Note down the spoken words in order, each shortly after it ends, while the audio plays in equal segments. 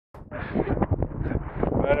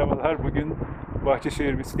Merhabalar. Bugün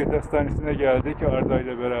Bahçeşehir Bisiklet Hastanesi'ne geldik Arda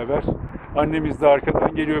ile beraber. Annemiz de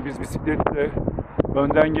arkadan geliyor. Biz bisikletle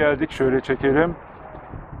önden geldik. Şöyle çekelim.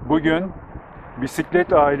 Bugün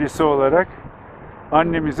bisiklet ailesi olarak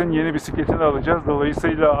annemizin yeni bisikletini alacağız.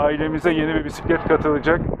 Dolayısıyla ailemize yeni bir bisiklet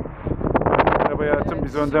katılacak. Merhaba hayatım.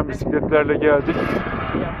 Biz önden bisikletlerle geldik.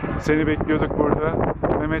 Seni bekliyorduk burada.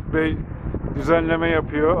 Mehmet Bey düzenleme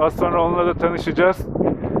yapıyor. Az sonra onunla da tanışacağız.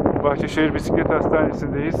 Bahçeşehir Bisiklet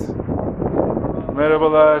Hastanesi'ndeyiz.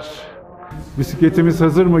 Merhabalar. Bisikletimiz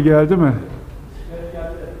hazır mı? Geldi mi?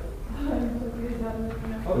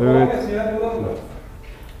 Evet.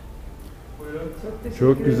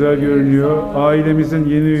 Çok güzel görünüyor. Ailemizin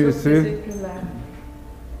yeni üyesi.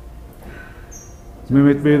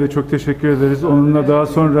 Mehmet Bey'e de çok teşekkür ederiz. Onunla daha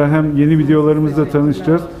sonra hem yeni videolarımızda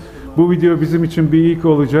tanışacağız. Bu video bizim için bir ilk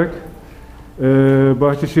olacak.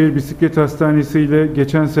 Bahçeşehir Bisiklet Hastanesi ile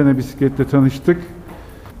geçen sene bisikletle tanıştık.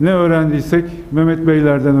 Ne öğrendiysek Mehmet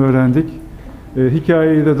Beylerden öğrendik.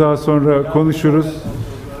 Hikayeyi de daha sonra konuşuruz.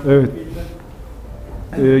 Evet.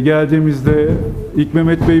 Geldiğimizde ilk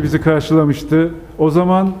Mehmet Bey bizi karşılamıştı. O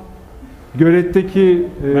zaman Gölet'teki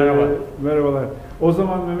merhabalar. O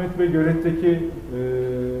zaman Mehmet Bey Gölet'teki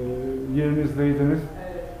yerinizdeydiniz.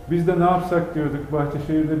 Biz de ne yapsak diyorduk.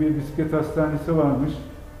 Bahçeşehir'de bir bisiklet hastanesi varmış.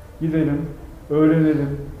 Gidelim,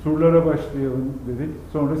 öğrenelim, turlara başlayalım dedik.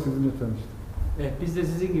 Sonra sizinle tanıştık. Evet, biz de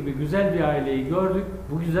sizin gibi güzel bir aileyi gördük.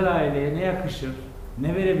 Bu güzel aileye ne yakışır,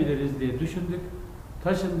 ne verebiliriz diye düşündük,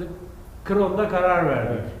 taşındık. Kron'da karar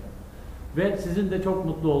verdik. Evet. Ve sizin de çok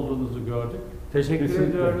mutlu olduğunuzu gördük. Teşekkür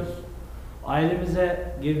ediyoruz.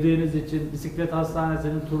 Ailemize girdiğiniz için, bisiklet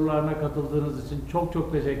hastanesinin turlarına katıldığınız için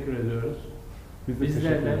çok teşekkür ediyoruz.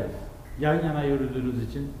 Bizlerle yan yana yürüdüğünüz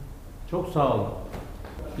için çok sağ olun.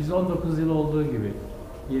 Biz 19 yıl olduğu gibi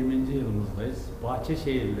 20. yılımızdayız.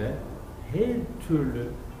 Bahçeşehir'de her türlü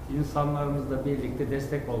insanlarımızla birlikte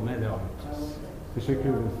destek olmaya devam edeceğiz. Teşekkür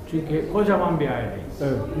ederiz. Çünkü kocaman bir aileyiz.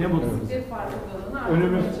 Evet. Ne mutlu. Evet.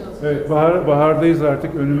 Önümüz, evet, bahardayız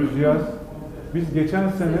artık, önümüz yaz. Biz geçen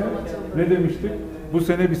sene ne demiştik? Bu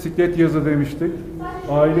sene bisiklet yazı demiştik.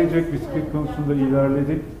 Ailecek bisiklet konusunda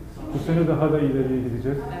ilerledik. Bu sene daha da ileriye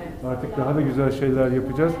gideceğiz. Artık daha da güzel şeyler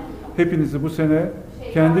yapacağız. Hepinizi bu sene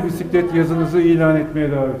kendi bisiklet yazınızı ilan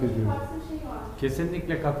etmeye davet ediyorum.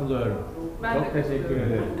 Kesinlikle katılıyorum. Çok teşekkür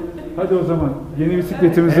ederim. Hadi o zaman yeni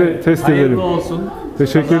bisikletimizi test edelim. Hayırlı olsun.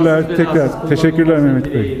 Teşekkürler tekrar. Teşekkürler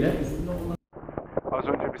Mehmet Bey. Az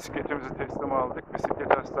önce bisikletimizi teslim aldık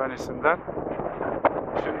bisiklet hastanesinden.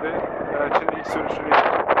 Şimdi Elçin'in ilk sürüşünü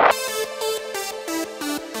yapacak.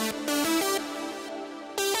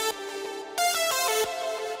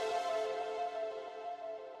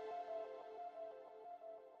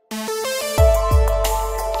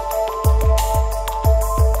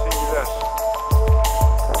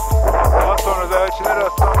 Daha sonra da Elçin'e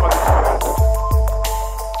rastlanmadık.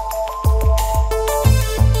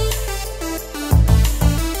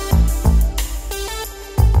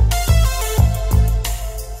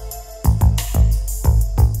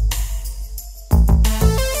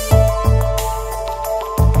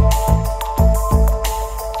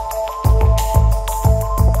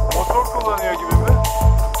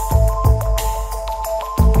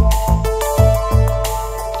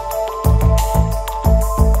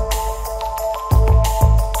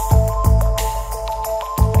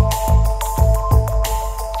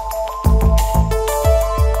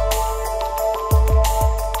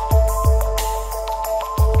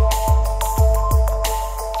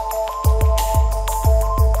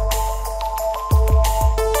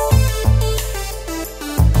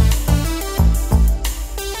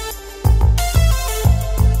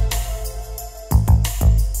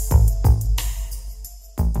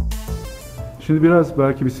 Şimdi biraz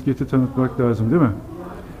belki bisikleti tanıtmak lazım değil mi?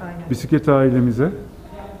 Aynen. Bisiklet ailemize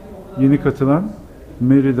yeni katılan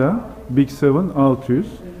Merida Big Seven 600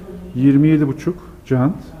 27,5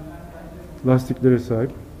 jant lastiklere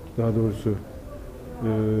sahip, daha doğrusu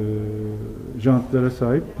jantlara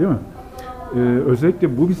sahip değil mi?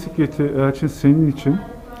 Özellikle bu bisikleti Elçin senin için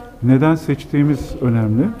neden seçtiğimiz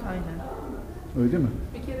önemli. Aynen. Öyle değil mi?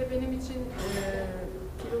 Bir kere benim için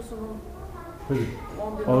kilosunun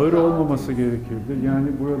ağır olmaması gerekirdi. Yani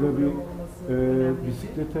burada bir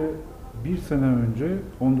bisiklete bir sene önce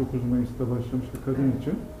 19 Mayıs'ta başlamıştı kadın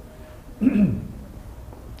için.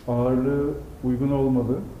 Ağırlığı uygun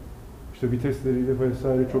olmalı. İşte vitesleriyle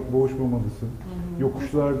vesaire çok boğuşmamalısın.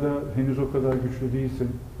 Yokuşlarda henüz o kadar güçlü değilsin.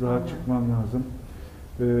 Rahat çıkman lazım.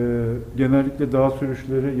 Genellikle dağ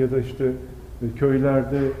sürüşleri ya da işte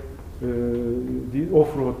köylerde değil,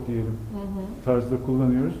 off-road diyelim tarzda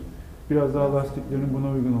kullanıyoruz. Biraz daha lastiklerin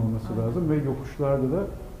buna uygun olması lazım ve yokuşlarda da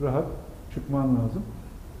rahat çıkman lazım.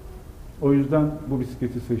 O yüzden bu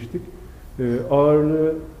bisikleti seçtik.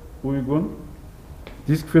 Ağırlığı uygun.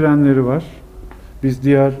 Disk frenleri var. Biz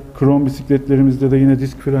diğer krom bisikletlerimizde de yine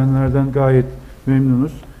disk frenlerden gayet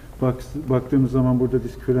memnunuz. Baktığımız zaman burada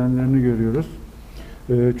disk frenlerini görüyoruz.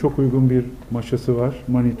 Çok uygun bir maşası var.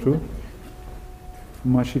 Manitou.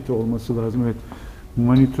 Maşit olması lazım. Evet.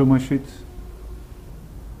 Manitou maşit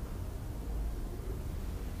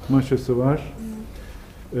maşası var.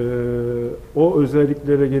 O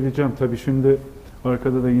özelliklere geleceğim. Tabii şimdi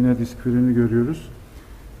arkada da yine disk freni görüyoruz.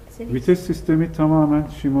 Vites sistemi tamamen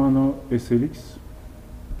Shimano SLX.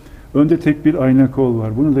 Önde tek bir ayna kol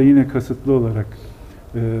var. Bunu da yine kasıtlı olarak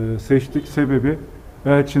seçtik. Sebebi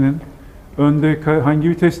Elçin'in önde hangi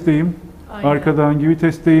vitesteyim, Aynen. arkada hangi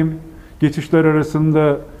vitesteyim, geçişler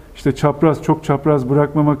arasında işte çok çapraz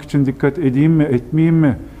bırakmamak için dikkat edeyim mi, etmeyeyim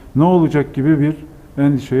mi, ne olacak gibi bir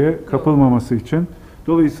endişeye kapılmaması için.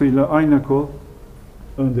 Dolayısıyla ayna kol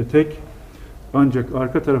önde tek. Ancak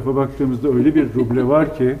arka tarafa baktığımızda öyle bir duble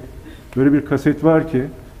var ki, böyle bir kaset var ki,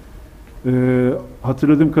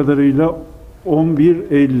 hatırladığım kadarıyla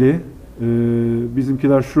 11.50,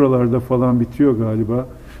 bizimkiler şuralarda falan bitiyor galiba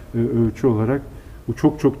ölçü olarak. Bu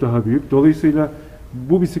çok daha büyük. Dolayısıyla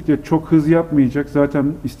bu bisiklet çok hız yapmayacak. Zaten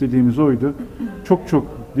istediğimiz oydu. Çok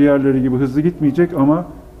diğerleri gibi hızlı gitmeyecek ama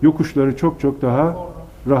yokuşları çok daha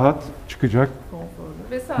rahat çıkacak.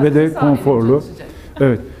 Ve de konforlu.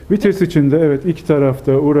 Evet. Vites içinde evet iki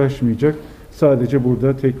tarafta uğraşmayacak. Sadece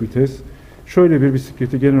burada tek vites. Şöyle bir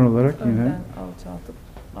bisikleti genel olarak yine Önden alçaltıp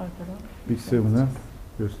arkadan Big Seven'a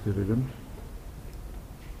gösterelim.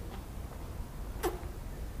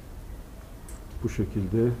 Bu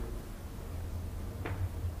şekilde.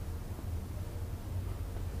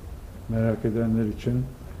 Merak edenler için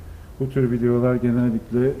bu tür videolar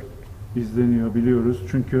genellikle izleniyor biliyoruz.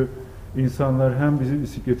 Çünkü insanlar hem bizim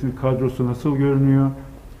bisikletin kadrosu nasıl görünüyor,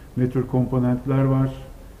 ne tür komponentler var,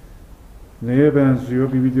 neye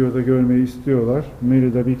benziyor bir videoda görmeyi istiyorlar.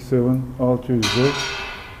 Merida Big Seven 600'de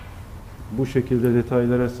bu şekilde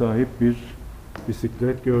detaylara sahip bir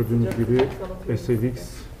bisiklet. Gördüğünüz gibi SLX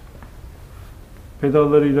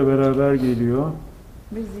pedallarıyla beraber geliyor.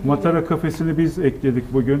 Matara kafesini biz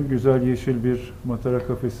ekledik bugün. Güzel yeşil bir matara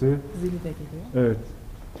kafesi. Zili de geliyor. Evet.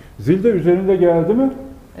 Zil de üzerinde geldi mi?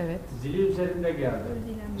 Evet. Zili üzerinde geldi.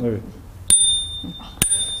 Evet.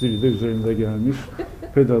 Zili de üzerinde gelmiş.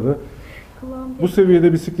 Pedalı. Bu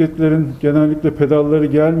seviyede bisikletlerin genellikle pedalları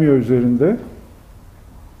gelmiyor üzerinde.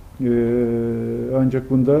 Ancak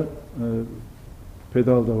bunda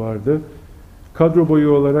pedal da vardı. Kadro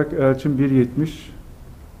boyu olarak Elçin 1.70.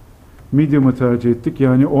 Medium'ı tercih ettik.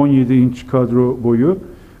 Yani 17 inç kadro boyu.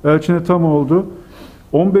 Elçin'e tam oldu.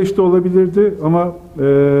 15'te olabilirdi ama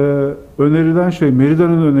önerilen şey,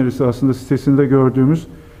 Merida'nın önerisi aslında sitesinde gördüğümüz.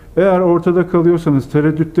 Eğer ortada kalıyorsanız,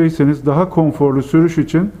 tereddütteyseniz daha konforlu sürüş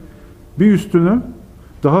için bir üstünü,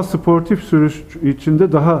 daha sportif sürüş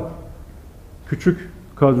içinde daha küçük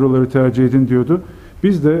kadroları tercih edin diyordu.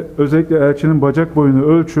 Biz de özellikle Elçin'in bacak boyunu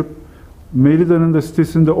ölçüp Merida'nın da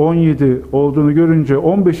sitesinde 17 olduğunu görünce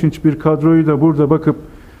 15 inç bir kadroyu da burada bakıp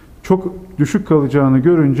çok düşük kalacağını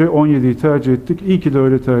görünce 17'yi tercih ettik. İyi ki de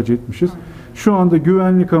öyle tercih etmişiz. Şu anda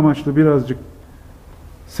güvenlik amaçlı birazcık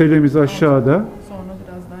selemiz aşağıda. Sonra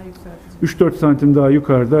biraz daha yükselteceğiz. 3-4 santim daha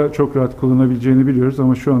yukarıda çok rahat kullanabileceğini biliyoruz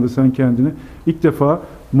ama şu anda sen kendini ilk defa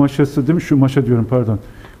maşası değil mi? Şu maşa diyorum pardon.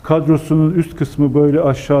 Kadrosunun üst kısmı böyle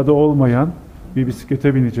aşağıda olmayan bir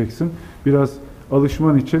bisiklete bineceksin. Biraz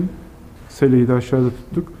alışman için seleyi de aşağıda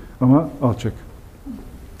tuttuk ama alçak.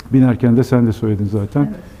 Binerken de sen de söyledin zaten.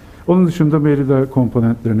 Evet. Onun dışında Merida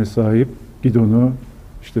komponentlerine sahip gidonu,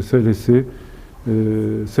 işte selesi,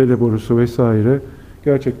 sele borusu vesaire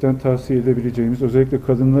gerçekten tavsiye edebileceğimiz, özellikle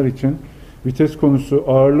kadınlar için vites konusu,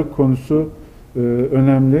 ağırlık konusu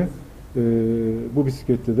önemli. Bu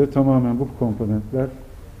bisiklette de tamamen bu komponentler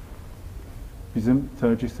bizim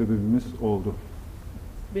tercih sebebimiz oldu.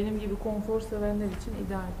 Benim gibi konfor sevenler için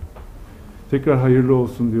ideal. Tekrar hayırlı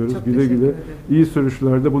olsun diyoruz. Çok Güle teşekkür güle. ederim. İyi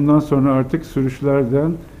sürüşlerde. Bundan sonra artık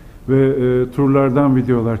sürüşlerden ve turlardan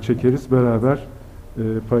videolar çekeriz. Beraber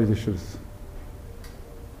paylaşırız.